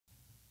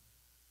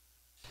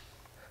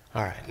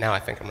All right, now I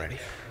think I'm ready.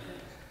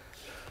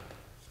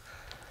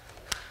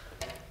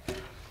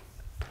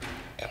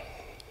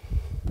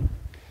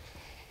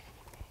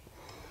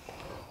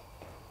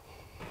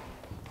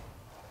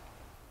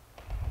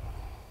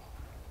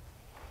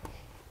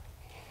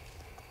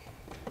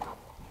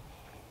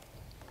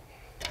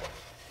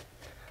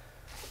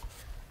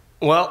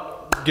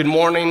 Well, good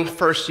morning,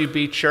 First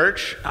UB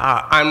Church.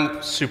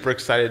 I'm super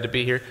excited to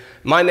be here.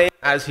 My name,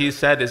 as he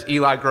said, is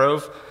Eli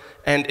Grove,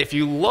 and if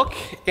you look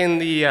in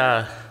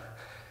the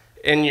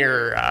in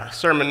your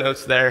sermon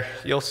notes there,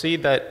 you'll see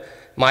that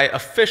my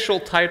official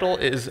title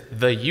is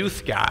the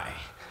Youth Guy.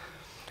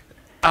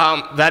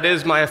 That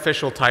is my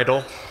official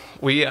title.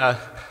 We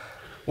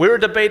were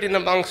debating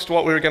amongst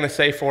what we were going to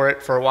say for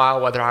it for a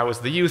while, whether I was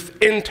the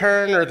youth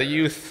intern or the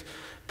youth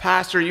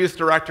pastor, youth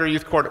director,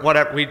 youth coordinator,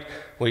 whatever.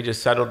 We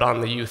just settled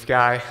on the Youth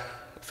Guy,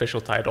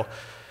 official title.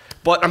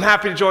 But I'm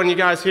happy to join you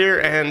guys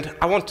here, and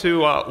I want to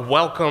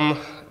welcome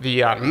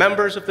the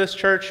members of this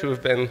church who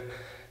have been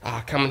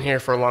coming here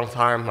for a long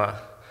time.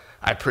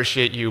 I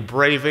appreciate you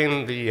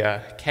braving the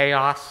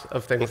chaos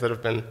of things that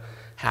have been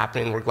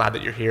happening. We're glad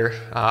that you're here.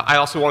 I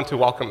also want to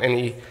welcome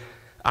any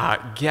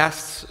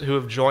guests who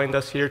have joined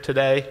us here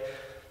today.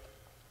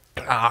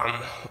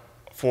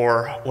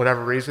 For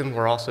whatever reason,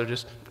 we're also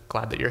just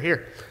glad that you're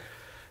here.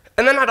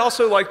 And then I'd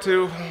also like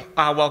to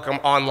welcome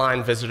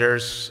online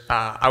visitors.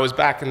 I was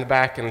back in the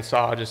back and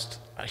saw just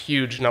a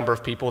huge number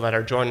of people that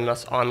are joining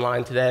us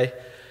online today.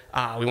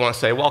 We want to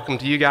say welcome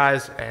to you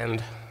guys,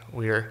 and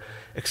we're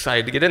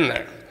excited to get in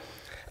there.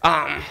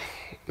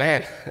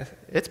 Man,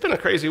 it's been a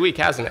crazy week,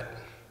 hasn't it?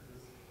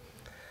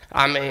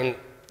 I mean,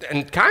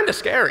 and kind of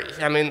scary.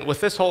 I mean,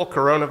 with this whole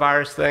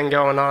coronavirus thing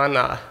going on,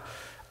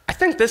 I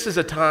think this is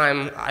a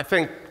time, I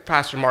think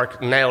Pastor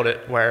Mark nailed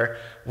it, where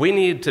we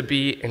need to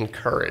be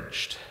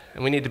encouraged.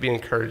 And we need to be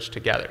encouraged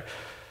together.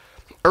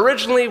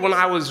 Originally, when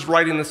I was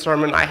writing the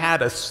sermon, I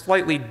had a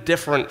slightly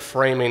different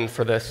framing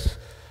for this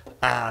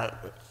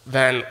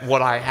than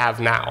what I have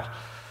now.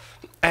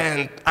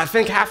 And I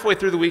think halfway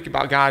through the week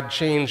about God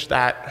changed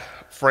that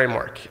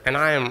framework. And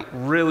I am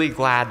really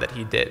glad that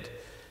he did,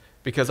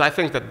 because I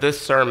think that this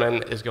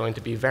sermon is going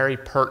to be very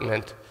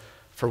pertinent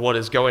for what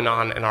is going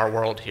on in our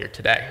world here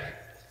today.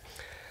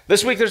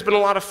 This week, there's been a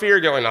lot of fear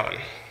going on.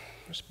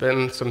 There's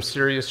been some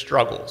serious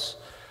struggles,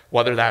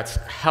 whether that's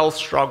health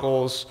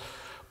struggles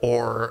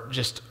or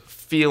just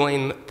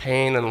feeling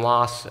pain and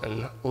loss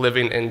and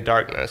living in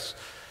darkness.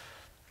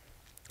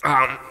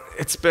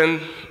 It's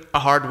been a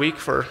hard week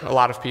for a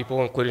lot of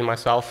people, including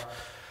myself.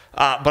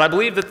 But I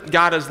believe that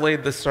God has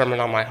laid this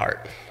sermon on my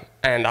heart,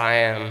 and I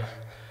am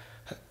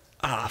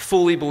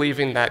fully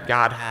believing that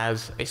God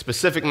has a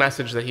specific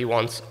message that he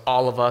wants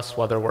all of us,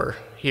 whether we're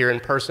here in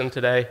person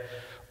today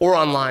or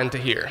online, to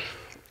hear.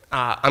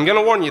 I'm going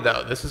to warn you,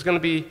 though, this is going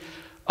to be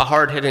a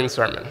hard-hitting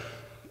sermon.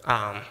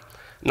 I'm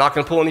not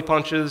going to pull any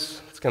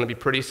punches. It's going to be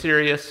pretty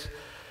serious.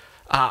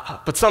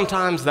 But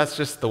sometimes that's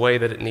just the way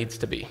that it needs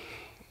to be,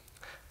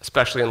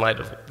 especially in light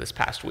of this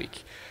past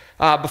week.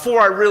 Before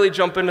I really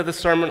jump into the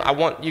sermon, I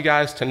want you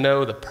guys to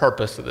know the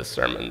purpose of this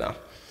sermon, though.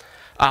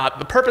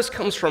 The purpose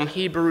comes from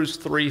Hebrews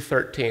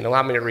 3:13.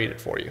 Allow me to read it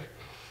for you.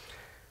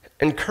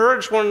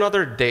 Encourage one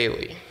another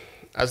daily,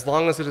 as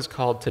long as it is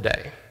called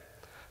today,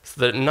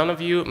 so that none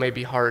of you may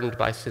be hardened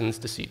by sin's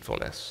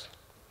deceitfulness.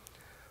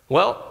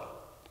 Well,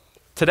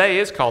 today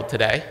is called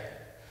today,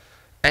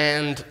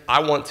 and I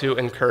want to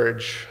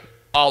encourage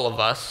all of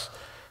us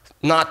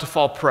not to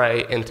fall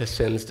prey into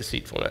sin's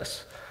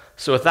deceitfulness.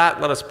 So with that,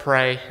 let us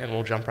pray, and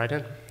we'll jump right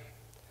in.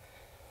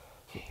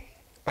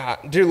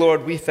 Dear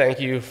Lord, we thank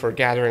you for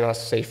gathering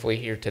us safely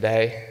here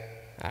today.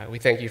 We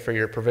thank you for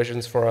your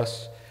provisions for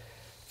us.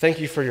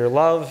 Thank you for your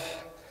love.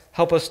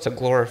 Help us to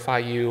glorify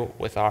you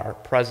with our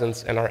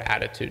presence and our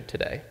attitude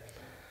today.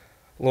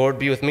 Lord,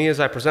 be with me as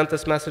I present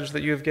this message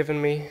that you have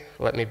given me.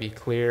 Let me be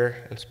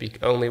clear and speak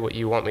only what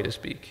you want me to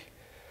speak.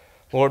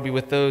 Lord, be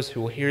with those who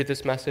will hear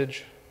this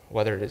message,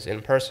 whether it is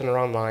in person or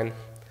online.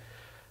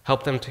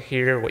 Help them to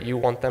hear what you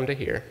want them to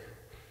hear.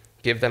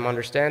 Give them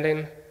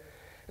understanding.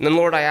 And then,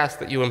 Lord, I ask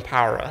that you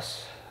empower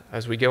us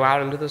as we go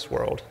out into this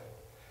world.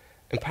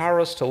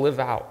 Empower us to live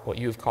out what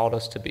you have called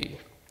us to be.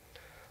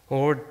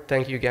 Lord,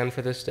 thank you again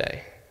for this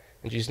day.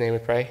 In Jesus' name we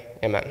pray,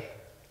 amen.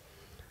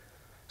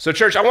 So,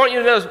 church, I want you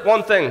to know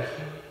one thing.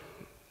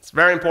 It's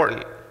very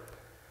important.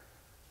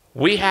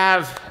 We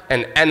have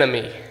an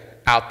enemy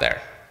out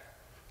there.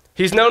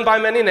 He's known by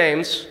many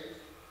names: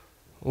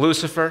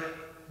 Lucifer,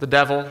 the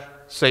devil,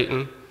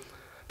 Satan.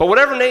 But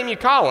whatever name you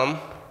call him,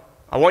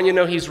 I want you to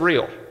know he's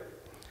real.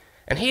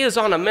 And he is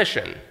on a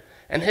mission.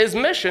 And his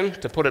mission,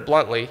 to put it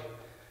bluntly,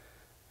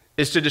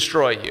 is to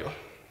destroy you.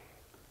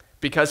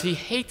 Because he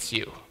hates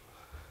you.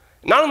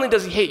 Not only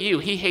does he hate you,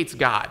 he hates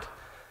God.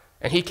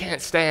 And he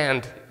can't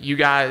stand you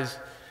guys,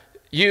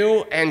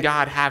 you and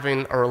God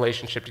having a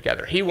relationship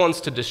together. He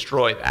wants to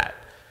destroy that.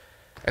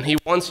 And he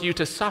wants you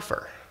to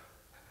suffer.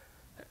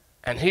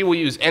 And he will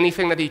use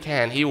anything that he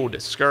can. He will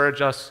discourage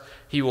us.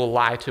 He will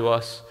lie to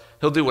us.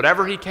 He'll do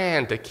whatever he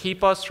can to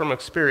keep us from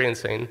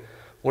experiencing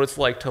what it's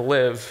like to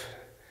live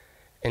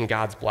in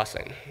God's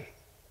blessing.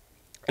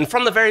 And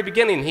from the very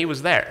beginning, he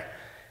was there.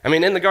 I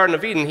mean, in the Garden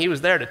of Eden, he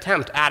was there to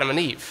tempt Adam and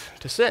Eve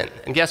to sin.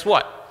 And guess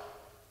what?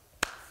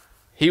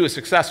 He was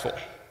successful.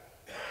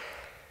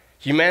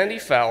 Humanity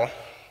fell,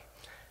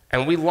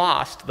 and we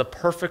lost the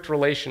perfect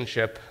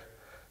relationship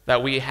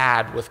that we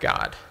had with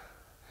God.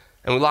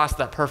 And we lost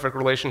that perfect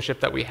relationship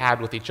that we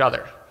had with each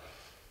other.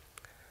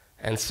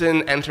 And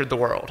sin entered the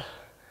world.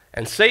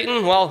 And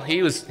Satan, well,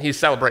 he's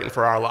celebrating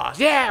for our loss.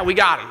 Yeah, we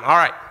got him. All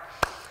right.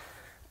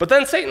 But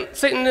then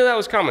Satan knew that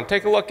was coming.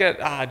 Take a look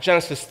at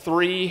Genesis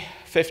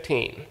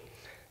 3:15.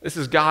 This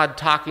is God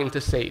talking to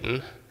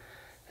Satan,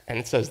 and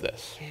it says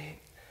this: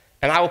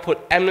 "And I will put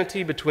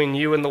enmity between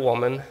you and the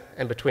woman,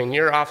 and between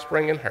your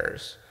offspring and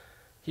hers.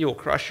 He will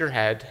crush your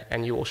head,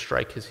 and you will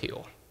strike his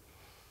heel."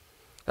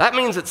 That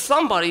means that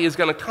somebody is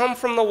going to come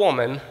from the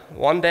woman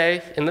one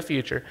day in the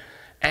future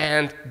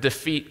and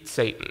defeat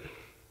Satan.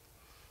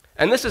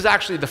 And this is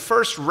actually the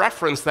first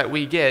reference that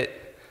we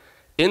get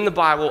in the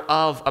Bible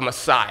of a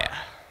Messiah,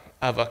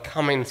 of a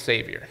coming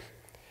Savior.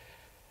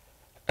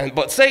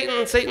 But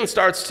Satan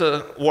starts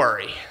to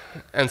worry.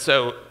 And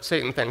so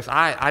Satan thinks,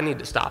 I need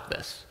to stop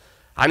this.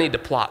 I need to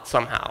plot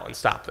somehow and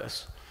stop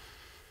this.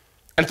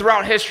 And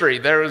throughout history,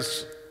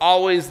 there's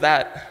always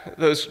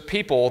those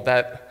people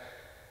that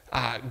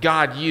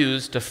God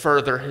used to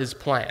further his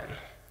plan.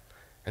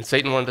 And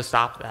Satan wanted to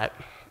stop that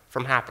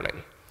from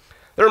happening.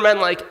 There were men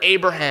like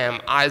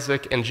Abraham,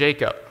 Isaac, and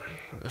Jacob,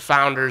 the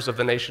founders of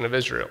the nation of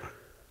Israel.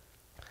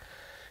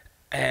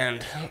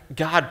 And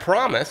God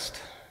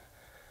promised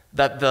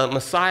that the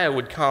Messiah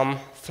would come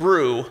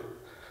through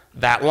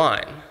that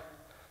line.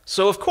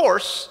 So, of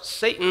course,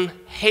 Satan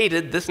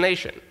hated this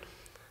nation.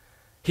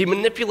 He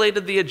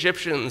manipulated the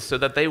Egyptians so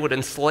that they would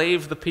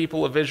enslave the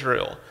people of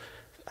Israel,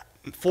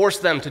 force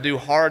them to do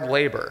hard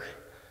labor,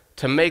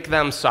 to make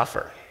them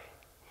suffer.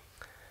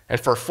 And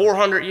for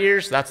 400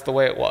 years, that's the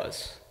way it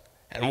was.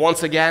 And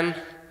once again,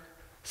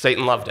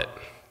 Satan loved it.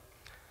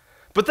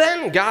 But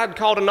then God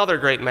called another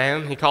great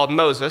man. He called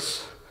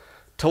Moses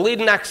to lead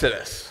an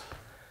exodus.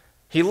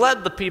 He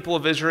led the people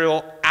of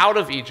Israel out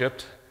of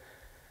Egypt,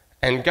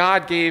 and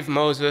God gave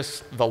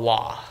Moses the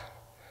law.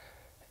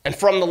 And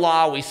from the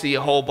law, we see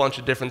a whole bunch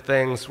of different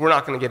things. We're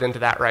not going to get into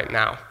that right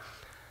now.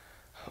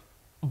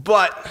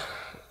 But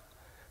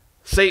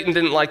Satan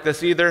didn't like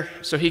this either,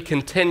 so he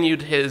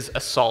continued his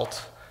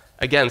assault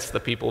against the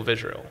people of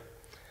Israel.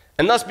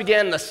 And thus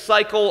began the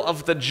cycle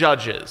of the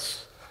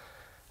judges.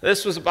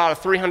 This was about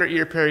a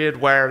 300-year period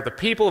where the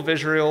people of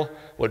Israel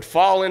would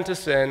fall into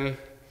sin,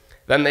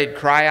 then they'd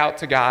cry out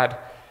to God.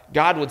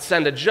 God would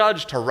send a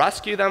judge to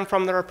rescue them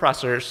from their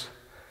oppressors,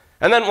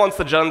 and then once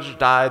the judge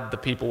died, the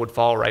people would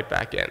fall right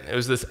back in. It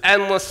was this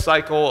endless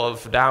cycle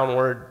of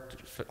downward,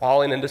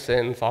 falling into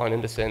sin, falling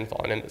into sin,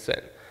 falling into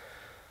sin.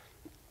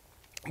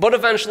 But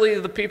eventually,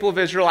 the people of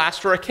Israel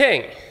asked for a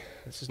king.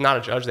 This is not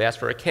a judge, they asked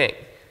for a king.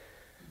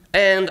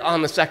 And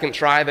on the second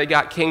try, they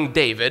got King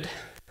David.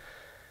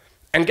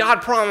 And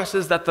God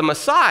promises that the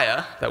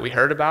Messiah that we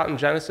heard about in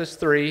Genesis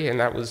 3, and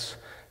that was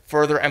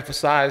further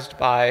emphasized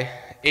by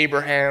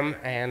Abraham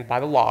and by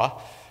the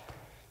law,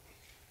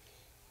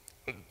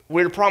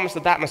 we were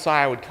promised that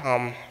Messiah would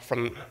come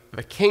from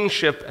the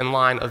kingship and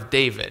line of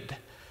David.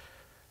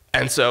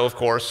 And so, of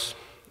course,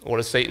 what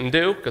does Satan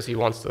do? Because he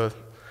wants to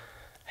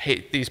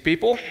hate these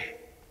people.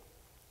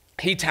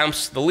 He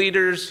tempts the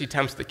leaders, he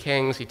tempts the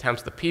kings, he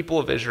tempts the people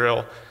of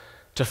Israel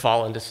to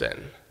fall into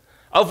sin,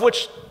 of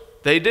which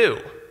they do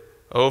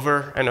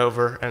over and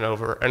over and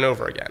over and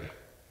over again.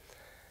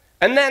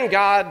 And then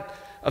God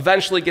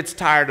eventually gets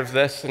tired of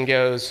this and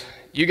goes,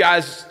 you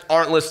guys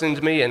aren't listening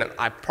to me, and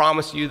I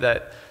promise you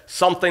that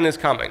something is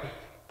coming.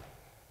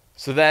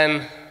 So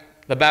then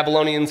the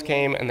Babylonians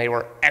came and they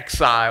were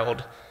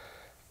exiled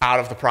out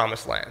of the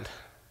promised land.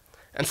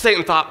 And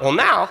Satan thought, well,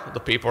 now the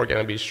people are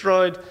going to be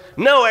destroyed.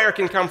 No heir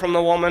can come from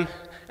the woman.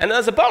 And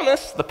as a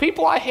bonus, the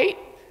people I hate,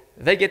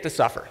 they get to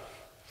suffer.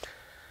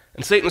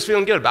 And Satan was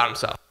feeling good about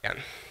himself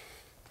again.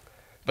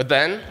 But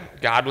then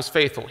God was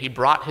faithful. He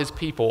brought his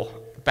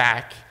people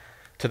back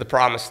to the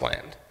promised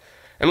land.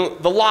 And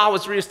the law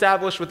was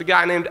reestablished with a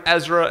guy named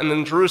Ezra, and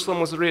then Jerusalem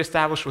was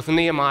reestablished with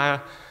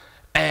Nehemiah.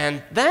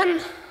 And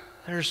then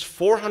there's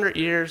 400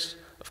 years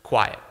of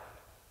quiet.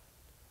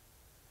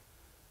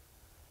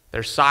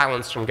 There's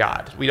silence from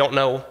God. We don't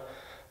know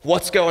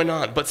what's going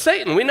on. But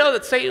Satan, we know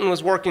that Satan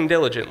was working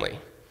diligently.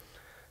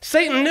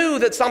 Satan knew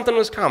that something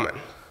was coming.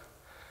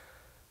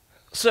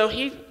 So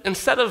he,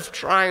 instead of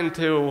trying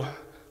to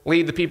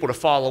lead the people to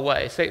fall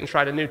away, Satan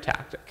tried a new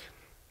tactic.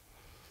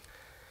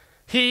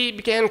 He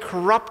began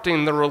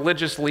corrupting the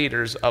religious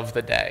leaders of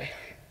the day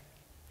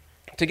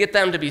to get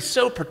them to be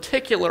so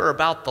particular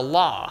about the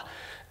law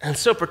and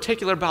so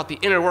particular about the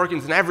inner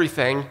workings and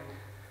everything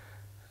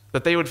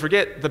that they would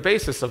forget the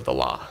basis of the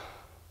law,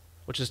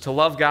 which is to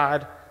love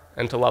God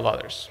and to love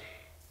others.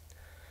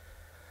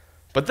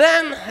 But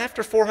then,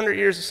 after 400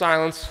 years of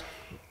silence,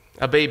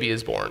 a baby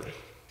is born.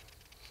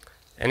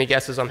 Any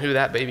guesses on who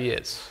that baby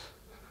is?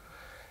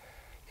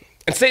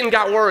 And Satan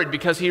got worried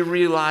because he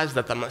realized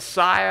that the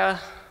Messiah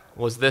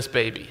was this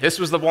baby. This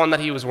was the one that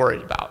he was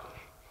worried about.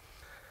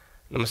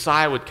 The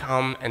Messiah would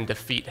come and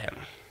defeat him.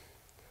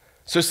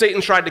 So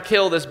Satan tried to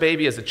kill this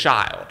baby as a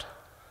child.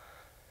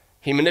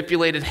 He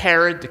manipulated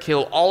Herod to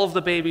kill all of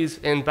the babies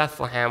in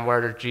Bethlehem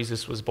where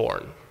Jesus was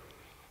born.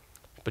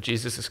 But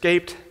Jesus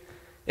escaped,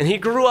 and he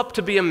grew up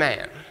to be a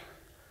man.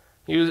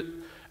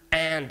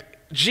 And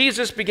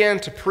Jesus began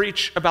to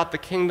preach about the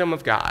kingdom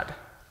of God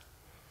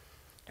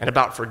and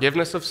about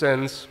forgiveness of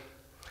sins,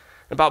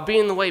 about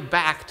being the way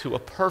back to a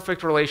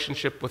perfect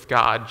relationship with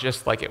God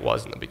just like it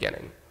was in the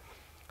beginning.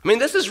 I mean,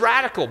 this is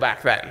radical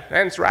back then,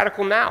 and it's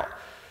radical now.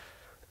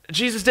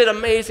 Jesus did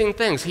amazing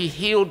things. He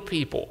healed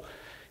people.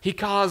 He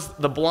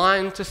caused the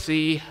blind to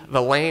see,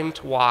 the lame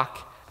to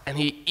walk, and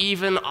he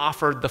even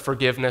offered the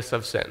forgiveness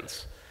of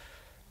sins.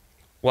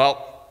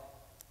 Well,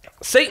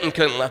 Satan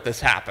couldn't let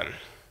this happen.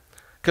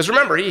 Because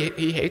remember,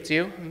 he hates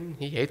you,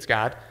 he hates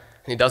God,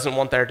 and he doesn't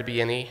want there to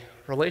be any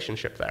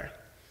relationship there.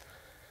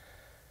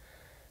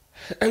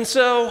 And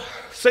so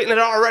Satan had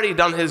already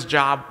done his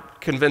job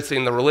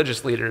convincing the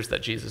religious leaders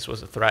that Jesus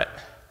was a threat.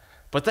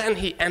 But then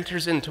he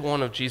enters into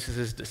one of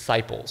Jesus'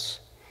 disciples.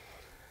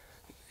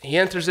 He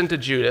enters into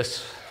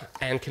Judas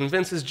and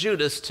convinces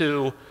Judas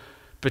to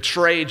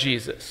betray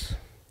Jesus.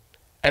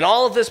 And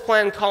all of this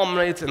plan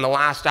culminates in the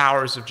last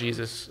hours of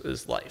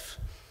Jesus' life.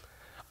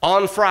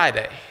 On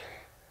Friday,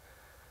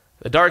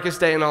 the darkest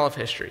day in all of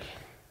history.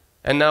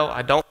 And no,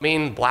 I don't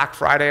mean Black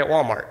Friday at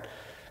Walmart.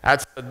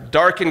 That's a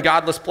dark and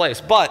godless place.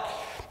 But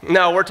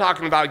no, we're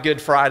talking about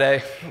Good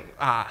Friday,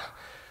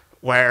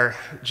 where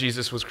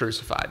Jesus was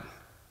crucified.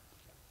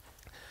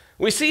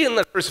 We see in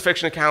the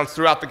crucifixion accounts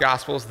throughout the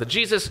Gospels that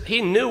Jesus,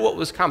 he knew what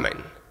was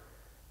coming,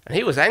 and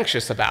he was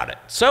anxious about it.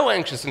 So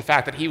anxious, in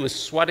fact, that he was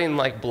sweating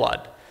like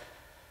blood.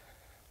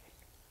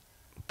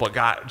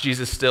 But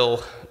Jesus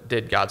still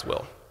did God's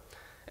will.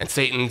 And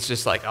Satan's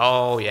just like,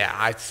 oh yeah,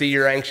 I see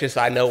you're anxious,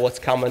 I know what's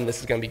coming,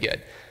 this is going to be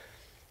good.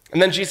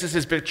 And then Jesus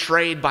is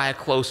betrayed by a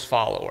close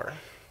follower.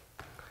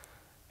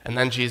 And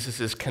then Jesus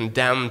is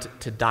condemned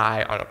to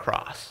die on a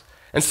cross.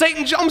 And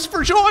Satan jumps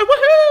for joy,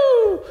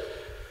 woohoo!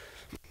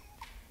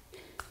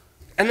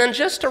 And then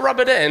just to rub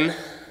it in,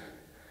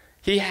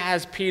 he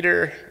has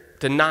Peter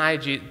deny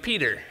Jesus.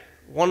 Peter,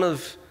 one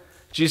of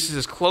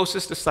Jesus'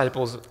 closest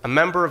disciples, a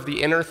member of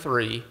the inner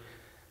three,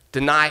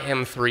 deny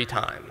him 3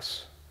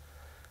 times.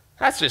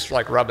 That's just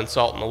like rubbing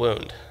salt in the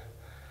wound.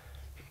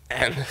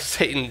 And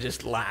Satan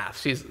just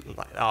laughs. He's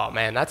like, oh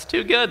man, that's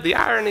too good. The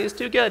irony is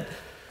too good.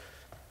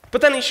 But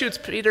then he shoots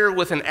Peter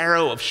with an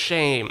arrow of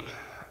shame,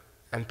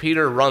 and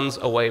Peter runs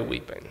away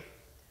weeping.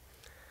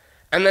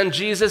 And then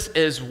Jesus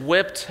is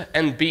whipped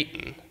and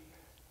beaten.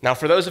 Now,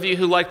 for those of you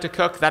who like to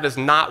cook, that is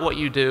not what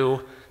you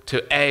do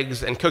to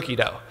eggs and cookie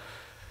dough.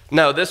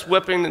 No, this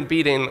whipping and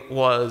beating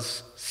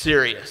was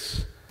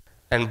serious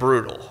and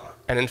brutal.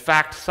 And in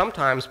fact,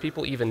 sometimes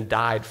people even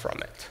died from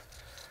it.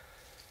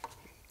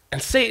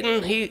 And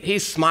Satan,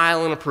 he's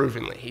smiling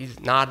approvingly. He's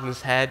nodding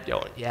his head,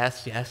 going,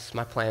 yes, yes,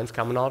 my plan's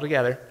coming all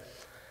together.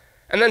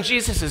 And then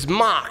Jesus is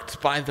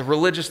mocked by the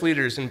religious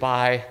leaders and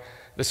by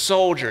the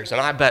soldiers, and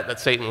I bet that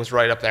Satan was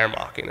right up there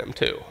mocking him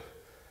too.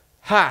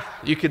 Ha,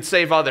 you could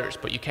save others,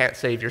 but you can't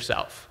save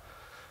yourself.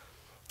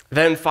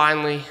 Then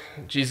finally,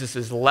 Jesus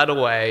is led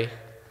away.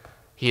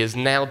 He is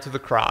nailed to the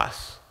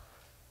cross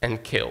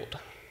and killed.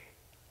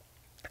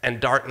 And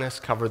darkness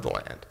covered the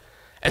land.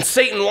 And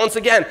Satan, once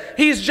again,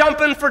 he's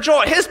jumping for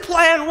joy. His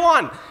plan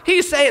won.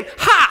 He's saying,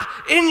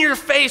 ha, in your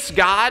face,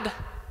 God.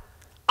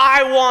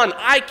 I won.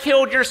 I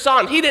killed your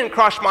son. He didn't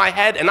crush my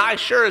head, and I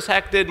sure as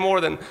heck did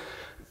more than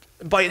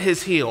bite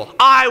his heel.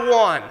 I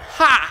won.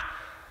 Ha!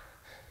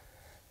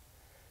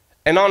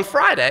 And on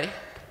Friday,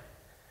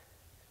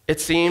 it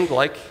seemed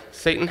like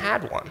Satan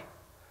had won.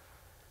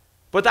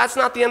 But that's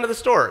not the end of the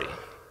story.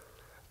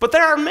 But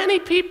there are many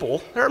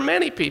people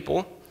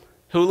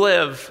who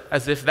live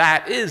as if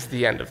that is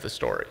the end of the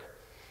story.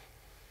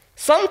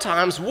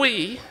 Sometimes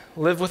we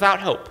live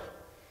without hope.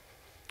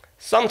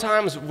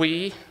 Sometimes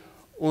we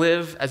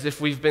live as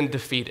if we've been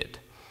defeated.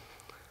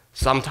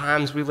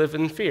 Sometimes we live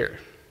in fear.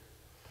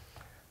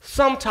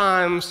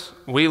 Sometimes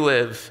we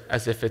live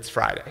as if it's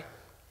Friday.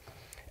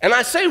 And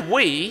I say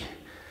we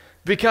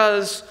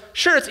because,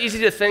 sure, it's easy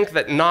to think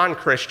that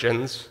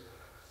non-Christians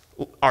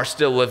are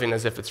still living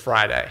as if it's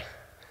Friday.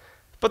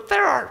 But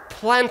there are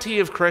plenty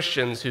of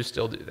Christians who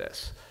still do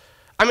this.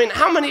 I mean,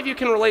 how many of you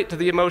can relate to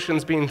the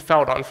emotions being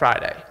felt on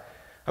Friday?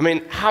 I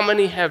mean, how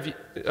many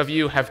of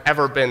you have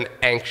ever been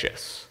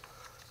anxious?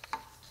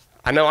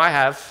 I know I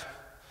have.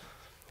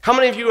 How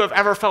many of you have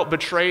ever felt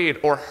betrayed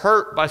or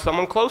hurt by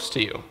someone close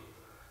to you?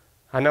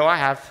 I know I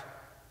have.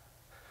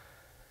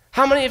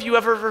 How many of you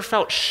have ever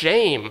felt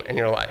shame in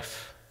your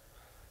life?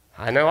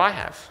 I know I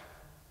have.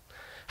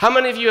 How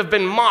many of you have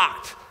been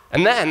mocked?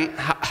 And then,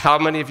 how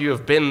many of you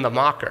have been the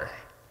mocker?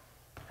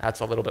 That's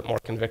a little bit more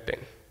convicting.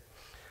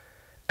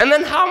 And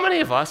then how many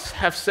of us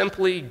have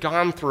simply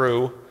gone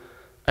through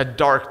a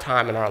dark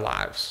time in our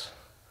lives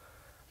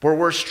where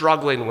we're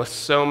struggling with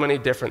so many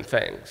different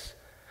things?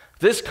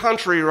 This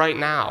country right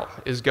now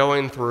is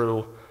going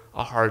through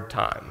a hard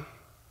time.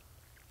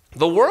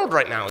 The world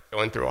right now is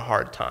going through a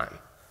hard time.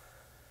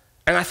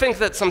 And I think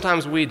that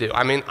sometimes we do.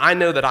 I mean, I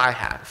know that I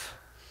have.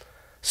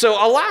 So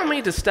allow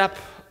me to step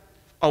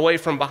away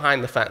from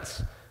behind the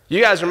fence.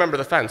 You guys remember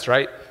the fence,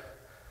 right?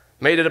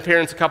 Made an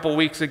appearance a couple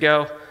weeks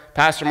ago.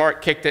 Pastor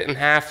Mark kicked it in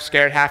half,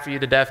 scared half of you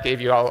to death,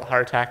 gave you all a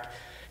heart attack.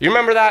 You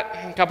remember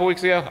that a couple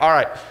weeks ago? All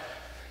right.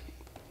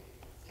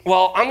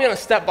 Well, I'm going to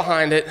step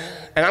behind it,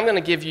 and I'm going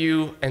to give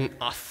you an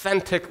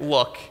authentic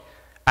look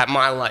at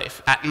my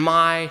life, at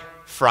my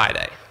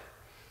Friday.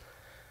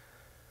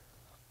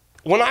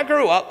 When I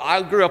grew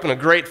up in a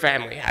great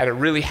family. I had a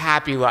really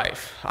happy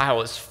life. I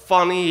was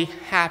funny,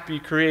 happy,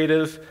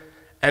 creative,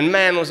 and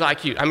man, was I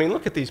cute. I mean,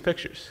 look at these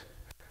pictures.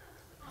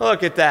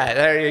 Look at that.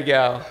 There you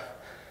go.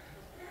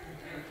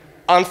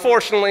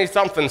 Unfortunately,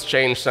 something's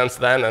changed since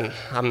then, and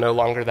I'm no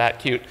longer that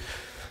cute.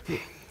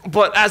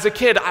 But as a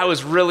kid, I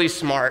was really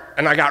smart,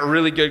 and I got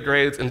really good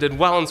grades and did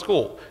well in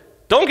school.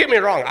 Don't get me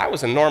wrong, I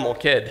was a normal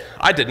kid.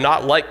 I did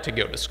not like to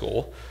go to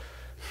school,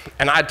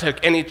 and I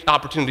took any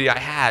opportunity I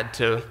had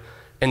to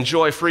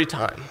enjoy free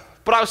time.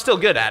 But I was still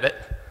good at it.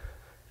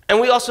 And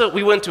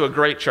we went to a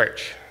great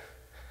church.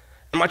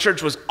 And my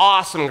church was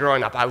awesome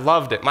growing up. I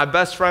loved it. My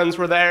best friends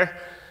were there,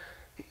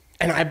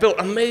 and I built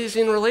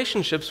amazing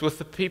relationships with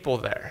the people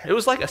there. It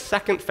was like a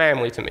second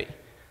family to me.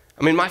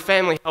 I mean, my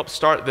family helped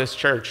start this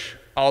church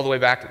all the way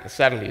back in the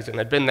 70s, and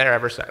had been there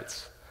ever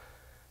since.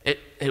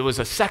 It was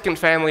a second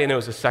family, and it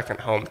was a second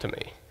home to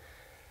me.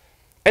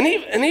 And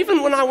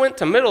even when I went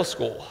to middle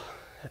school,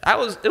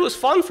 it was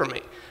fun for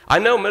me. I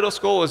know middle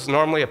school is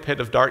normally a pit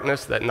of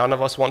darkness that none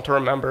of us want to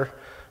remember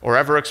or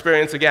ever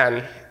experience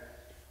again,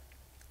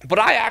 but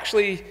I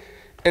actually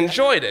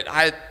enjoyed it.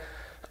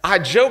 I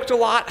joked a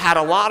lot, had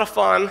a lot of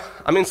fun.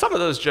 I mean, some of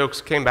those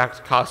jokes came back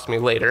to cost me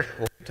later.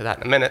 We'll get to that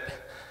in a minute.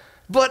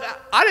 But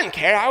I didn't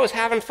care. I was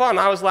having fun.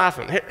 I was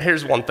laughing.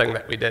 Here's one thing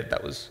that we did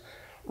that was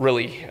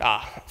really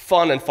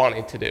fun and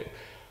funny to do.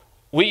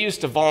 We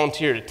used to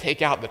volunteer to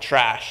take out the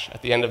trash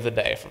at the end of the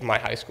day from my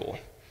high school.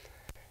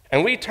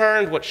 And we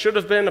turned what should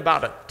have been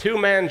about a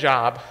 2-man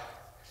job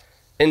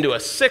into a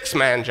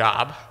 6-man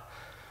job.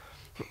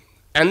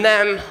 And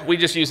then we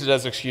just used it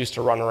as an excuse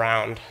to run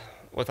around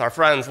with our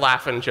friends,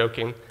 laughing,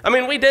 joking. I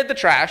mean, we did the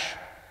trash,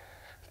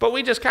 but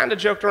we just kind of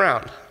joked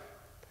around.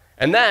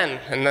 And then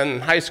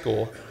in high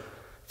school,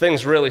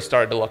 things really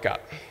started to look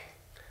up.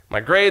 My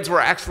grades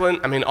were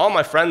excellent. I mean, all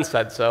my friends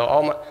said so.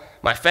 All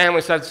my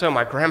family said so.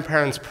 My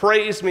grandparents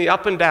praised me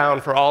up and down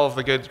for all of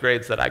the good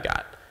grades that I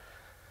got.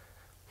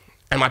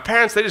 And my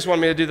parents, they just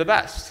wanted me to do the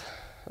best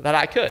that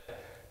I could.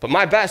 But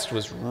my best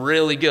was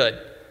really good.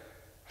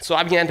 So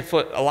I began to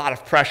put a lot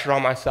of pressure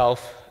on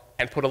myself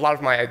and put a lot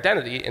of my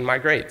identity in my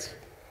grades.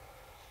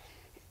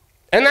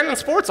 And then in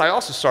sports, I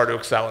also started to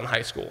excel in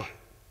high school.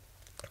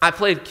 I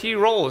played key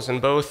roles in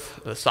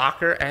both the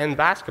soccer and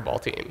basketball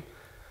team.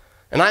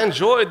 And I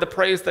enjoyed the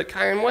praise that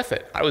came with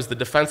it. I was the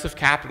defensive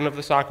captain of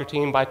the soccer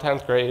team by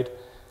 10th grade.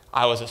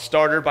 I was a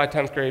starter by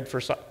 10th grade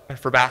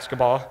for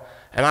basketball.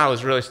 And I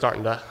was really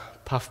starting to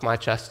puff my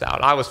chest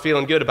out. I was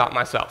feeling good about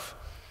myself.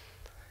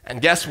 And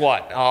guess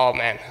what? Oh,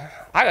 man,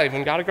 I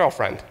even got a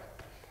girlfriend.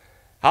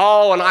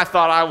 Oh, and I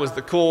thought I was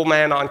the cool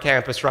man on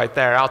campus right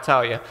there, I'll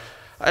tell you.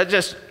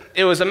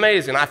 It was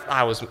amazing.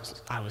 I was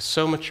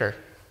so mature.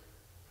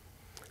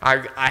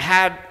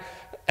 I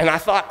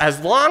thought,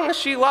 as long as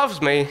she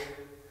loves me,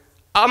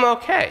 I'm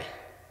okay.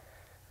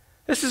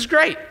 This is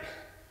great.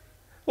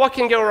 What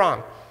can go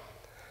wrong?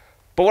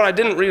 But what I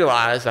didn't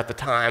realize at the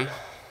time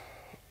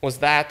was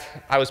that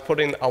I was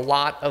putting a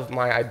lot of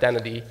my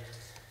identity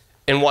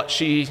in what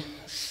she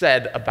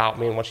said about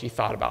me and what she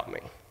thought about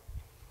me.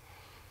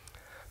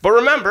 But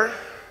remember,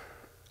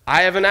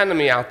 I have an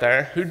enemy out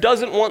there who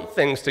doesn't want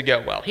things to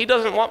go well. He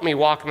doesn't want me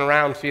walking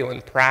around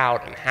feeling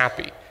proud and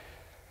happy.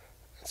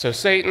 So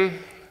Satan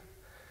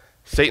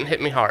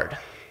hit me hard.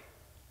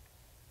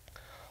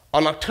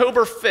 On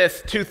October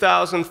 5th,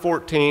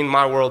 2014,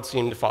 my world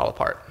seemed to fall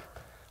apart.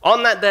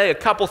 On that day, a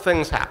couple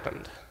things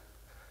happened.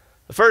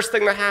 The first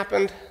thing that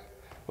happened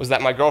was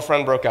that my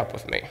girlfriend broke up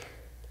with me.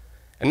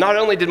 And not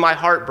only did my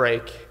heart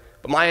break,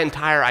 but my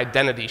entire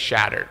identity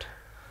shattered.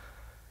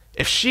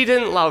 If she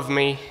didn't love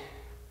me,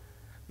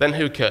 then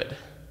who could?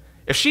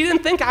 If she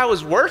didn't think I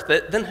was worth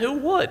it, then who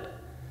would?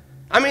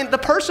 I mean, the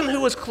person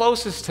who was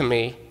closest to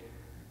me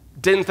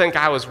didn't think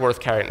I was worth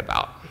caring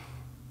about.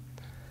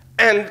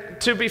 And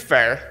to be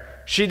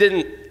fair, she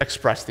didn't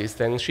express these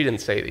things. She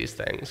didn't say these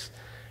things.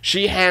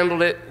 She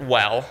handled it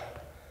well,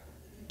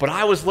 but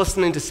I was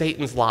listening to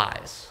Satan's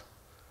lies.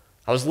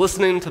 I was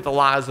listening to the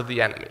lies of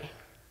the enemy.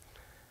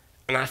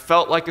 And I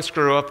felt like a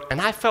screw-up, and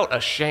I felt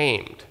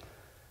ashamed.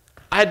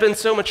 I had been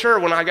so mature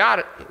when I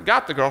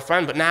got the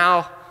girlfriend, but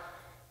now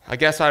I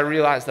guess I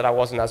realized that I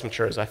wasn't as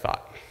mature as I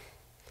thought.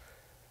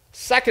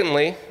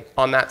 Secondly,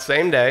 on that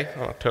same day,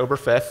 on October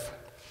 5th,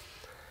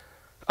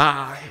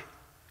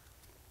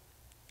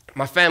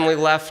 my family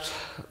left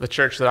the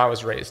church that I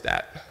was raised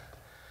at.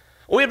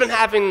 We had been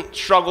having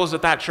struggles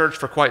at that church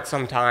for quite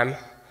some time.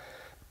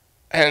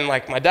 And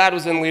my dad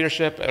was in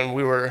leadership, and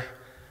we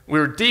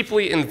were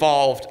deeply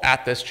involved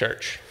at this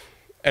church.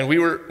 And we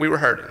were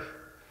hurting.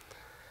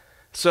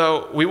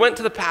 So we went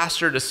to the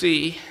pastor to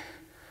see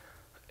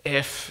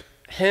if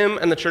him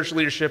and the church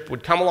leadership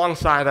would come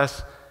alongside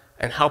us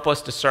and help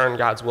us discern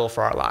God's will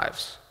for our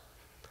lives.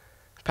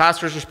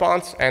 Pastor's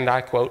response, and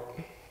I quote,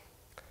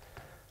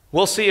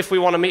 "We'll see if we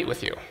want to meet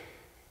with you."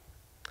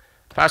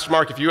 Pastor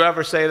Mark, if you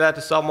ever say that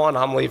to someone,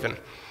 I'm leaving.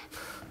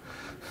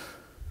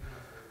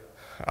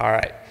 All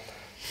right.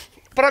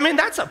 But I mean,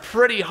 that's a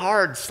pretty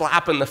hard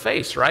slap in the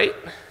face, right?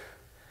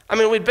 I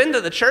mean, we'd been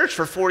to the church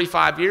for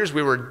 45 years.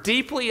 We were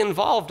deeply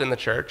involved in the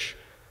church,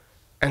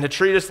 and to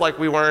treat us like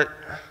we weren't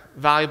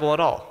valuable at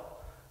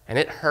all. And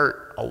it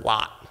hurt a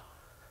lot.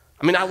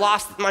 I mean, I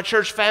lost my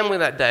church family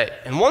that day.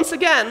 And once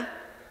again,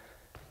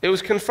 it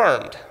was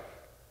confirmed.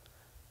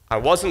 I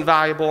wasn't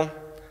valuable,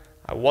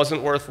 I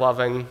wasn't worth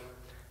loving,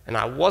 and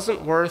I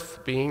wasn't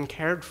worth being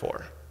cared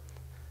for.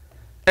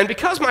 And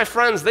because my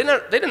friends, they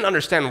didn't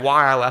understand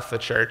why I left the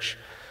church,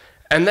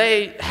 and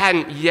they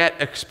hadn't yet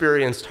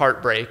experienced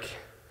heartbreak,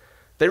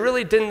 they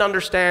really didn't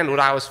understand what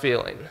I was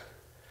feeling.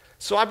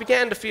 So I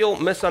began to feel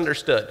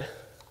misunderstood.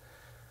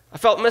 I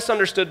felt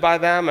misunderstood by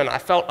them, and I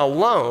felt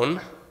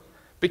alone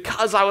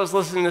because I was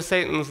listening to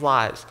Satan's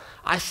lies.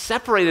 I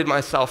separated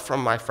myself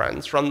from my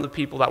friends, from the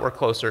people that were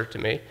closer to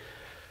me,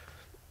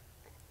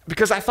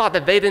 because I thought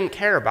that they didn't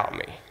care about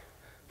me.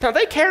 Now,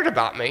 they cared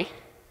about me.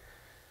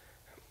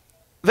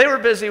 They were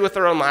busy with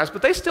their own lives,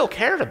 but they still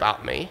cared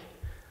about me.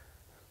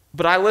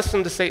 But I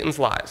listened to Satan's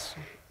lies.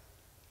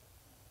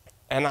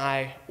 And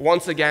I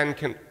once again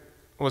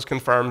was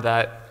confirmed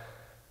that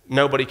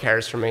nobody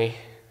cares for me.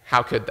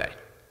 How could they?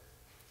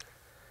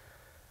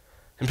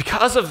 And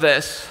because of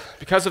this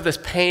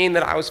pain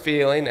that I was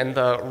feeling and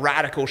the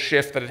radical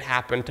shift that had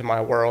happened to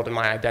my world and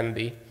my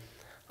identity,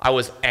 I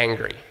was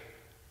angry.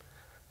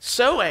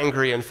 So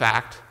angry, in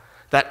fact,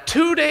 that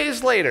 2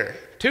 days later,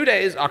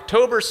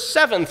 October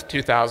 7th,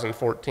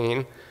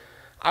 2014,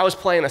 I was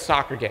playing a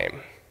soccer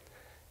game.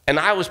 And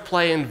I was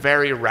playing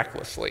very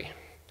recklessly.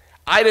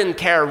 I didn't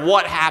care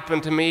what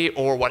happened to me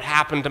or what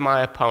happened to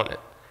my opponent.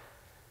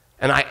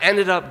 And I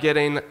ended up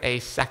getting a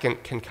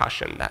second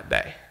concussion that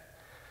day.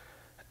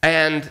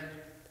 And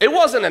it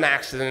wasn't an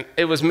accident.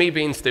 It was me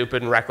being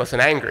stupid and reckless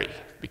and angry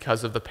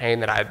because of the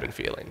pain that I had been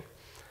feeling.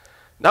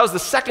 That was the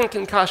second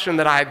concussion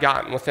that I had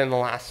gotten within the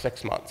last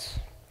 6 months.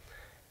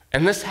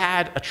 And this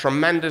had a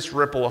tremendous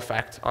ripple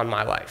effect on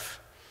my life.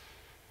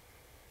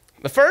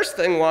 The first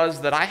thing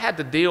was that I had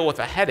to deal with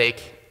a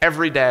headache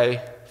every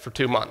day for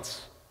 2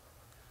 months.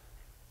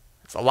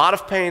 It's a lot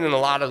of pain and a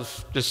lot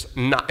of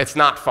it's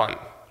not fun.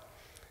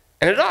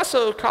 And it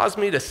also caused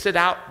me to sit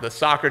out the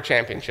soccer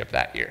championship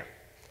that year.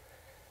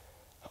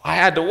 I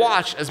had to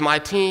watch as my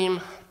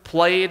team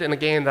played in a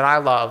game that I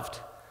loved,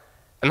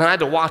 and then I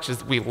had to watch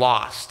as we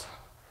lost.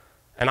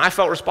 And I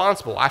felt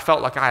responsible. I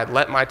felt like I had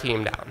let my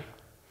team down.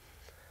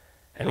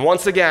 And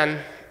once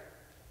again,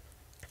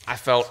 I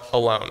felt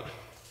alone.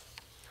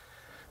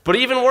 But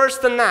even worse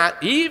than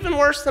that, even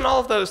worse than all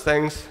of those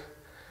things,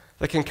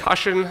 the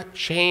concussion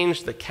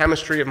changed the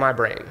chemistry of my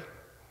brain.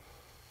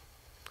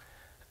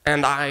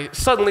 And I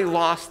suddenly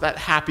lost that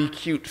happy,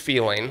 cute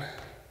feeling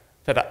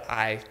that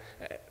I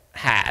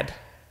had.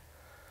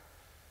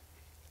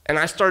 And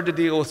I started to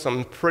deal with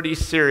some pretty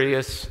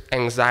serious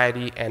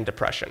anxiety and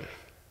depression.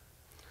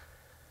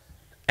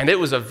 And it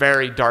was a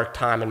very dark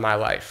time in my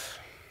life.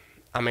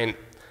 I mean,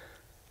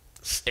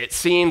 it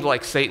seemed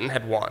like Satan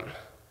had won.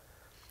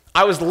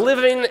 I was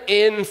living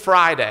in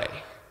Friday.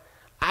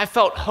 I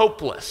felt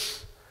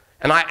hopeless.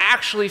 And I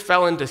actually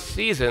fell into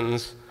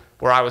seasons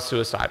where I was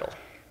suicidal.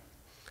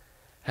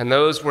 And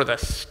those were the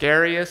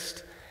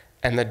scariest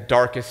and the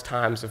darkest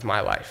times of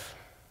my life.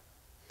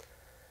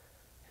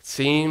 It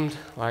seemed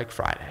like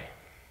Friday.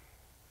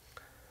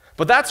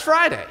 But that's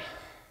Friday.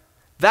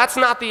 That's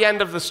not the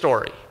end of the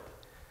story.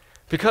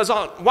 Because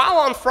while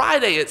on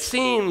Friday it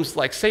seems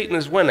like Satan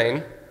is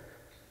winning,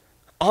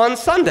 on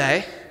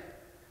Sunday,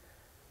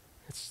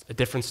 it's a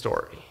different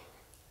story.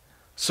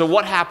 So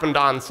what happened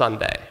on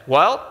Sunday?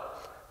 Well,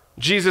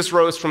 Jesus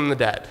rose from the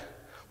dead.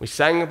 We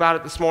sang about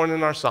it this morning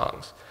in our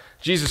songs.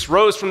 Jesus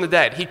rose from the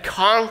dead. He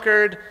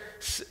conquered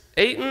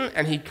Satan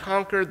and he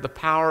conquered the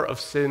power of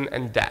sin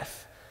and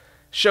death.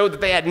 Showed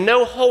that they had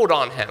no hold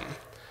on him.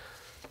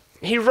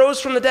 He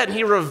rose from the dead and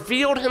he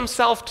revealed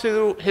himself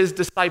to his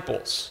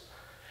disciples.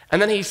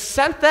 And then he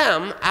sent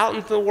them out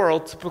into the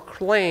world to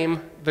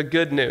proclaim the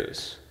good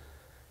news.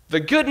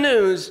 The good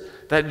news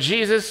that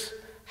Jesus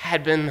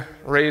had been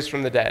raised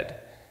from the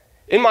dead.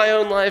 In my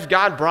own life,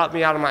 God brought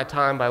me out of my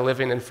time by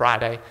living in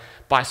Friday,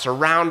 by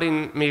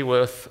surrounding me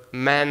with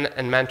men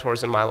and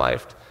mentors in my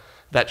life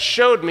that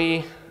showed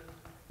me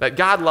that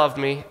God loved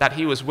me, that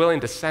he was willing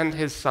to send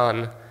his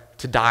son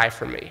to die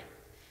for me.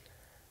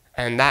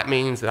 And that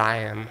means that I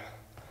am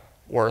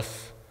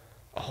worth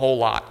a whole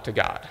lot to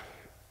God.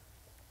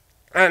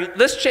 And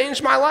this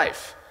changed my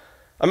life.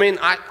 I mean,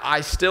 I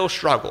still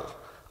struggle.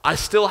 I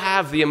still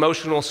have the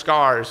emotional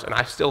scars, and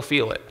I still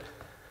feel it.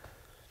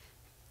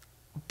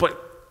 But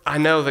I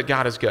know that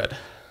God is good.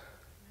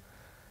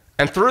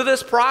 And through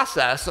this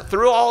process,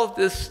 through all of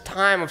this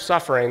time of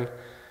suffering,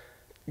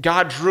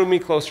 God drew me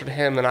closer to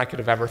him than I could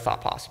have ever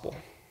thought possible.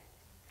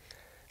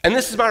 And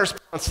this is my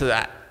response to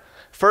that.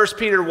 1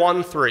 Peter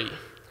 1:3.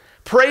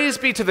 Praise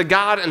be to the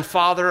God and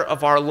Father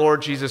of our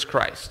Lord Jesus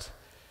Christ.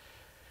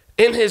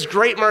 In his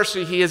great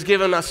mercy, he has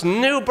given us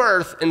new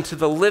birth into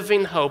the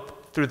living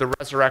hope through the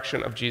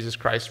resurrection of Jesus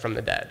Christ from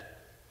the dead.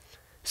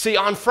 See,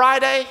 on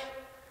Friday,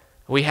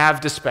 we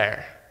have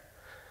despair.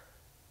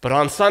 But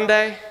on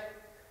Sunday,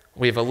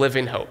 we have a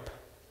living hope.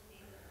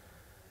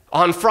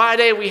 On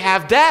Friday, we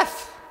have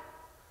death.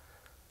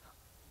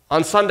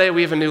 On Sunday,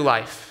 we have a new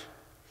life.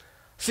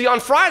 See, on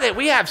Friday,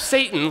 we have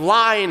Satan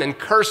lying and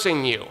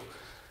cursing you,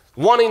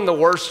 wanting the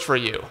worst for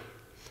you.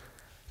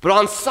 But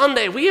on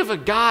Sunday, we have a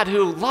God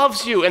who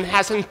loves you and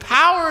has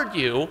empowered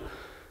you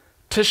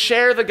to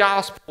share the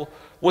gospel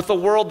with a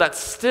world that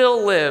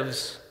still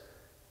lives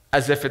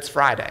as if it's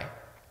Friday.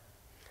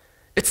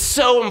 It's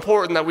so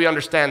important that we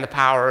understand the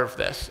power of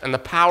this and the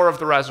power of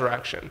the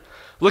resurrection.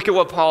 Look at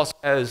what Paul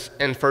says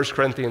in 1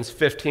 Corinthians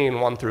 15,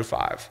 1 through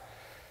 5.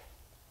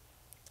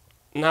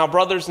 Now,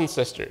 brothers and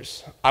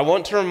sisters, I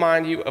want to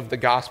remind you of the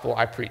gospel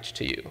I preached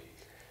to you,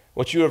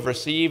 which you have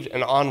received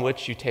and on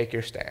which you take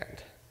your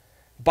stand.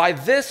 By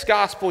this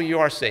gospel you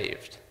are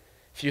saved,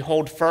 if you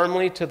hold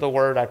firmly to the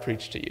word I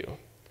preached to you.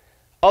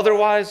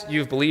 Otherwise,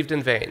 you've believed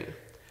in vain.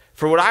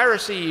 For what I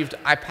received,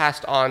 I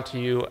passed on to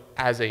you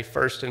as a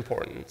first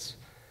importance,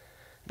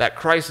 that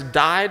Christ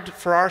died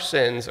for our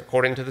sins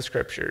according to the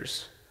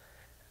Scriptures,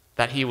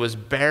 that he was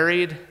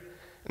buried,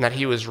 and that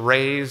he was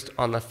raised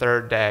on the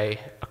third day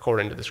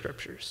according to the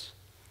Scriptures,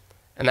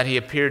 and that he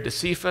appeared to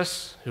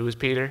Cephas, who was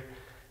Peter,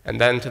 and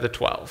then to the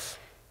 12.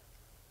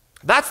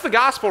 That's the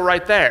gospel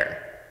right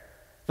there.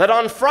 That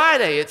on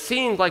Friday it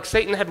seemed like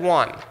Satan had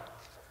won,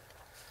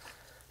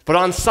 but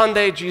on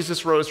Sunday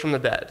Jesus rose from the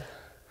dead.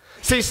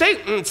 See,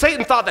 Satan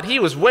thought that he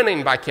was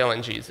winning by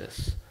killing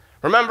Jesus.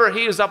 Remember,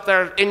 he was up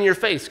there in your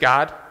face,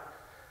 God.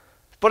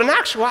 But in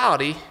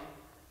actuality,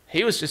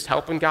 he was just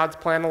helping God's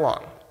plan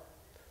along.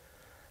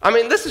 I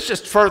mean, this is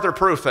just further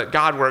proof that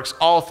God works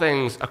all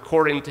things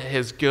according to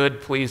his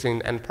good,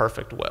 pleasing, and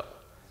perfect will.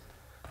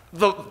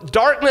 The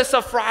darkness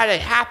of Friday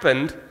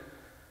happened,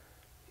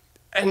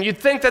 and you'd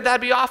think that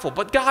that'd be awful,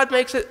 but God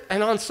makes it,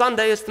 and on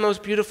Sunday it's the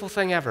most beautiful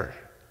thing ever,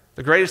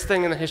 the greatest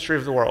thing in the history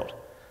of the world.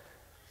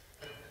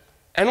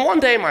 And one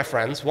day, my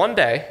friends, one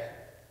day,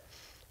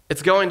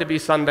 it's going to be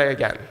Sunday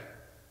again.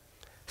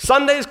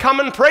 Sunday's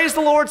coming, praise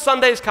the Lord,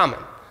 Sunday's coming.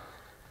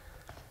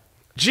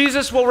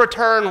 Jesus will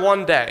return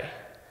one day.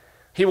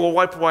 He will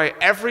wipe away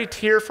every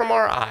tear from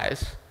our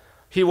eyes.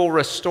 He will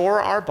restore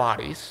our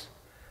bodies.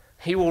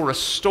 He will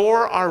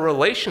restore our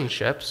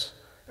relationships,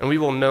 and we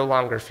will no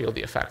longer feel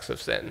the effects of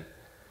sin.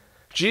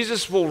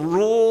 Jesus will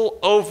rule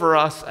over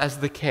us as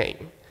the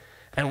king,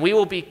 and we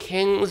will be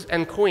kings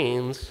and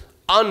queens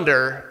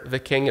under the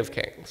King of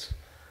Kings.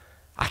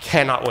 I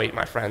cannot wait,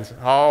 my friends.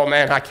 Oh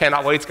man, I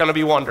cannot wait. It's going to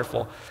be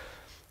wonderful.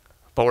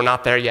 But we're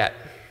not there yet.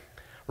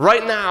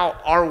 Right now,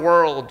 our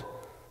world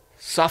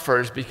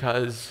suffers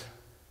because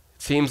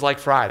it seems like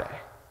Friday,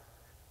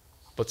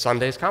 but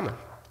Sunday's coming.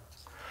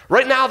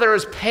 Right now, there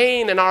is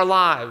pain in our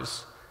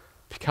lives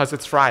because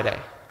it's Friday,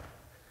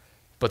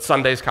 but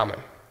Sunday's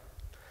coming.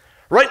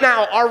 Right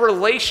now, our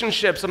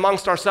relationships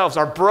amongst ourselves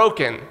are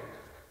broken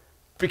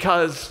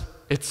because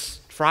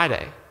it's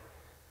Friday,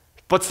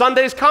 but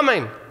Sunday's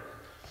coming.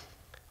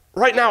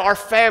 Right now, our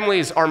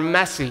families are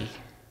messy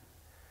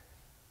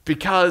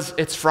because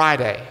it's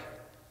Friday,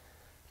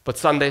 but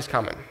Sunday's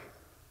coming.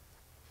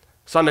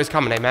 Sunday's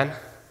coming, amen?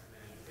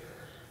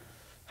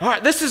 All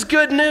right, this is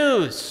good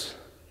news.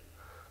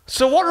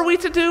 So what are we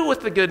to do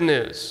with the good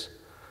news?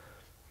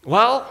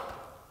 Well,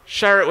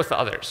 share it with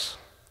others.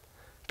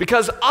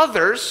 Because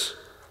others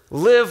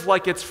live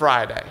like it's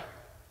Friday.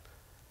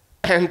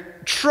 And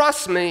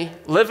trust me,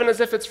 living as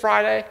if it's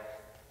Friday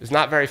is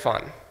not very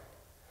fun.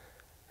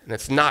 And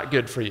it's not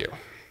good for you.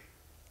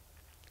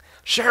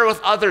 Share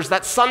with others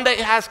that Sunday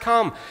has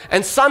come,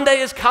 and Sunday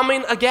is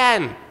coming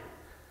again.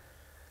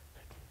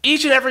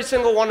 Each and every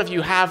single one of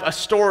you have a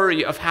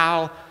story of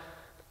how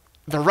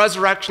the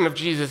resurrection of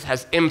Jesus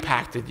has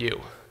impacted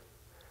you.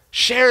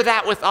 Share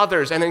that with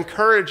others and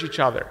encourage each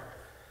other.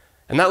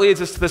 And that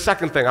leads us to the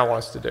second thing I want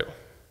us to do.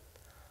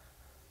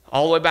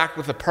 All the way back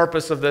with the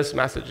purpose of this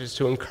message is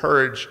to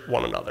encourage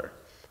one another.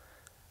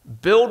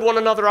 Build one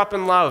another up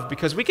in love,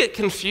 because we get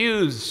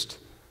confused.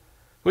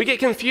 We get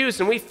confused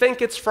and we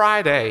think it's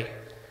Friday.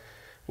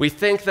 We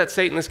think that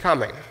Satan is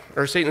coming,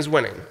 or Satan is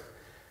winning,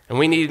 and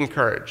we need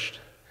encouraged.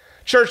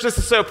 Church, this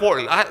is so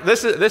important.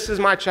 This is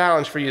my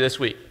challenge for you this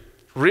week.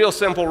 Real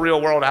simple,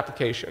 real world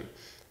application.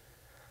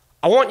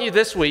 I want you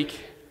this week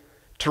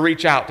to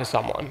reach out to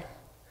someone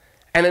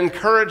and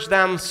encourage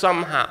them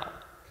somehow.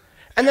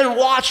 And then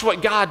watch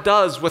what God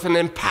does with an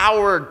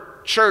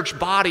empowered church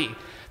body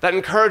that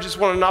encourages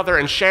one another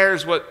and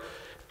shares what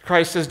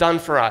Christ has done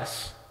for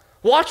us.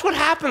 Watch what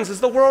happens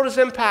as the world is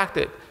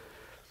impacted.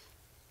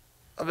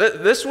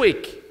 This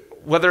week,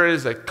 whether it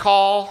is a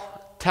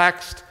call,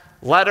 text,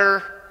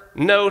 letter,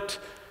 note,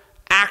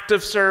 act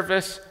of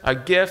service, a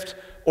gift,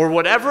 or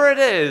whatever it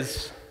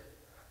is,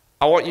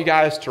 I want you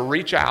guys to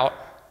reach out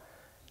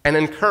and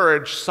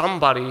encourage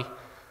somebody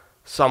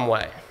some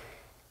way.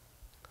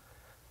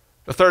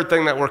 The third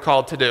thing that we're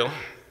called to do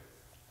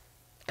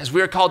is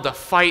we are called to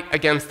fight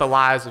against the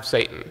lies of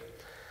Satan.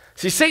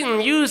 See,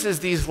 Satan uses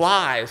these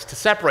lies to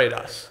separate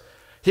us.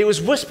 He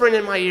was whispering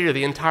in my ear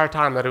the entire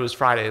time that it was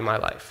Friday in my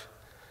life.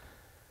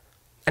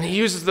 And he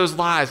uses those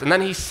lies, and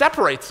then he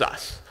separates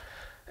us,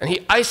 and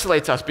he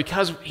isolates us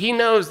because he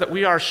knows that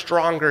we are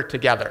stronger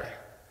together.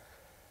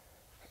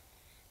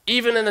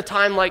 Even in a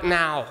time like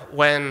now,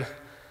 when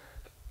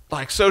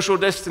social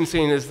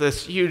distancing is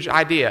this huge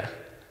idea,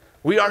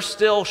 we are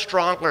still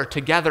stronger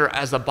together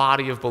as a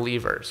body of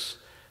believers.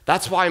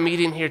 That's why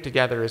meeting here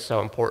together is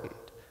so important.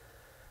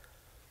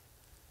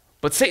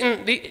 But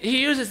Satan,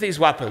 he uses these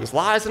weapons,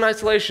 lies and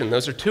isolation.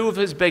 Those are two of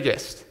his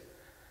biggest.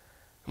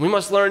 We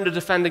must learn to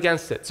defend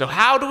against it. So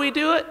how do we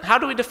do it? How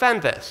do we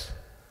defend this?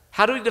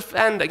 How do we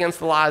defend against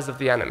the lies of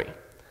the enemy?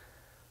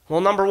 Well,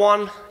 number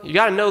one, you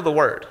got to know the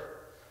Word.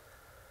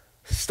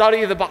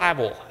 Study the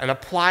Bible and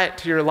apply it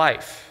to your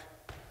life,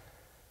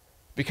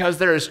 because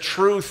there is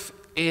truth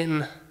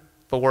in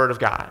the Word of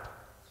God.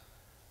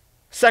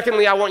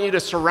 Secondly, I want you to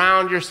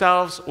surround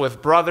yourselves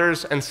with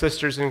brothers and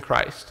sisters in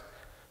Christ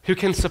who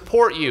can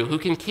support you, who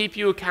can keep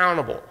you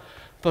accountable,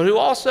 but who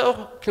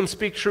also can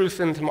speak truth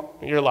into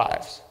your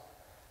lives.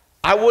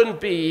 I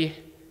wouldn't be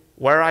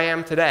where I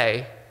am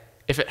today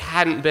if it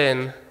hadn't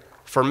been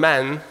for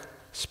men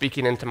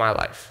speaking into my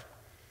life.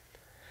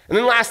 And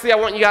then lastly, I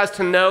want you guys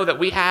to know that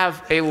we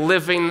have a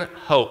living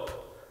hope.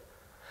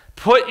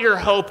 Put your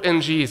hope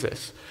in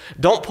Jesus.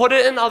 Don't put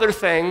it in other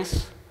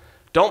things.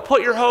 Don't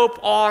put your hope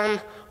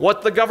on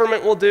what the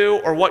government will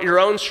do or what your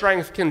own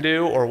strength can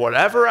do or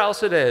whatever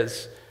else it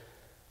is.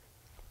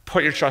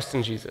 Put your trust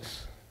in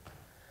Jesus,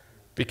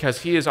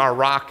 because he is our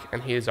rock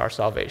and he is our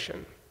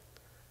salvation.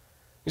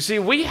 You see,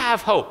 we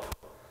have hope.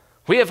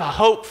 We have a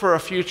hope for a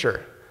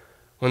future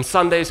when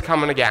Sunday's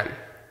coming again.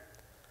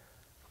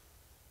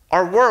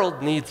 Our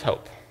world needs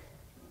hope.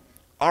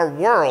 Our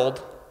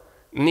world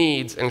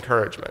needs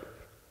encouragement.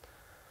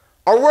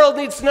 Our world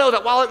needs to know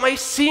that while it may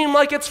seem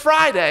like it's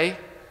Friday,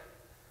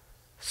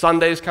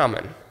 Sunday's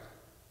coming.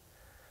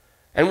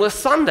 And with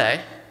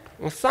Sunday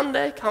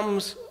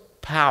comes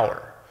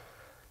power.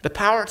 The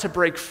power to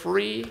break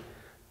free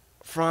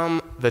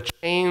from the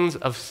chains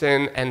of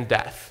sin and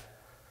death.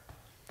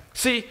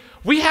 See,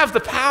 we have the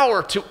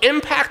power to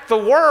impact the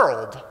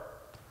world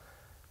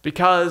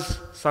because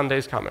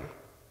Sunday's coming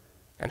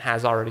and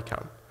has already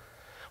come.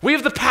 We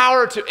have the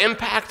power to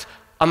impact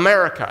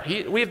America.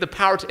 We have the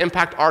power to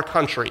impact our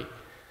country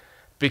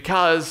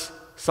because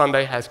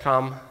Sunday has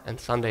come and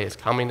Sunday is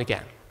coming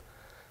again.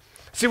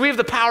 See, we have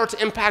the power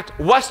to impact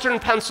Western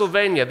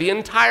Pennsylvania, the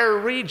entire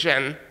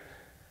region,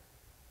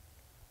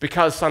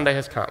 because Sunday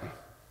has come.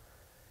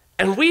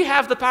 And we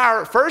have the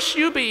power, First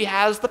UB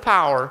has the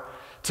power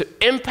to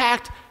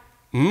impact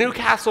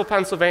Newcastle,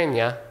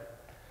 Pennsylvania,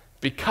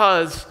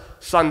 because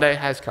Sunday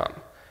has come.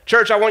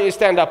 Church, I want you to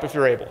stand up if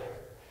you're able.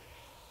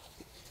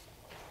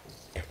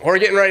 We're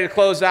getting ready to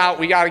close out.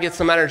 We got to get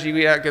some energy.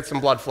 We got to get some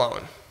blood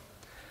flowing.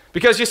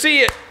 Because you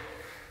see,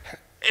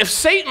 if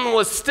Satan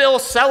was still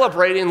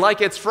celebrating like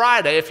it's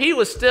Friday, if he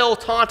was still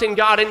taunting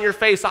God in your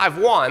face, I've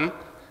won,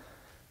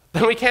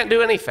 then we can't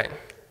do anything.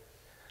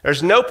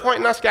 There's no point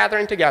in us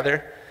gathering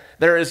together.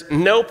 There is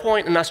no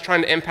point in us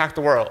trying to impact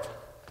the world.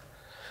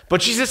 But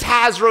Jesus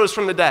has rose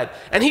from the dead,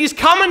 and he's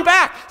coming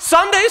back.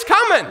 Sunday's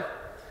coming.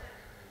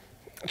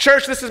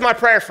 Church, this is my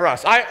prayer for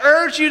us. I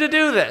urge you to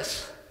do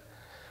this.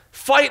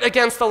 Fight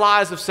against the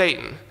lies of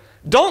Satan.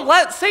 Don't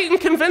let Satan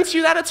convince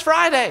you that it's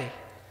Friday,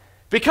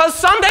 because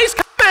Sunday's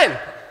coming.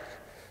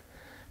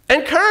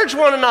 Encourage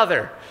one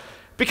another,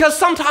 because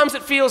sometimes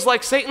it feels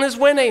like Satan is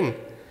winning,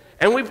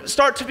 and we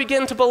start to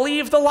begin to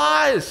believe the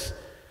lies.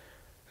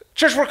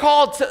 Church, we're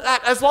called to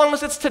that, as long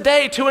as it's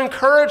today, to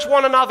encourage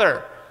one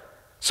another.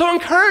 So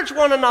encourage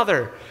one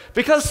another,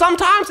 because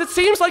sometimes it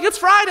seems like it's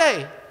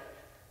Friday,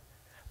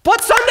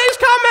 but Sunday's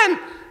coming.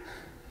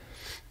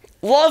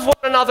 Love one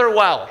another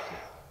well.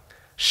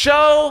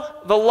 Show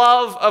the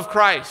love of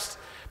Christ,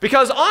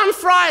 because on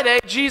Friday,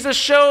 Jesus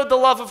showed the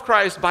love of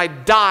Christ by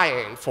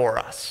dying for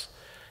us.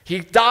 He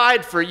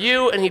died for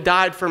you and he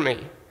died for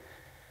me.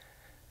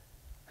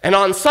 And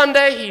on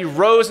Sunday, he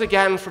rose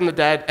again from the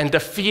dead and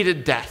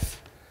defeated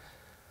death.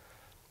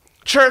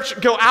 Church,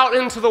 go out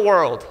into the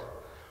world.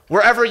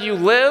 Wherever you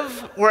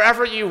live,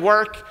 wherever you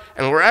work,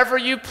 and wherever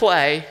you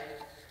play,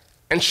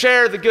 and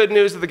share the good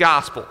news of the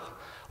gospel.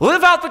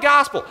 Live out the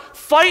gospel.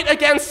 Fight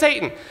against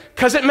Satan,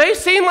 because it may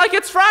seem like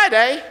it's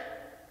Friday,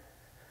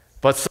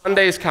 but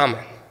Sunday's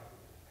coming.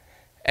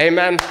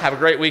 Amen. Have a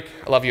great week.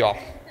 I love you all.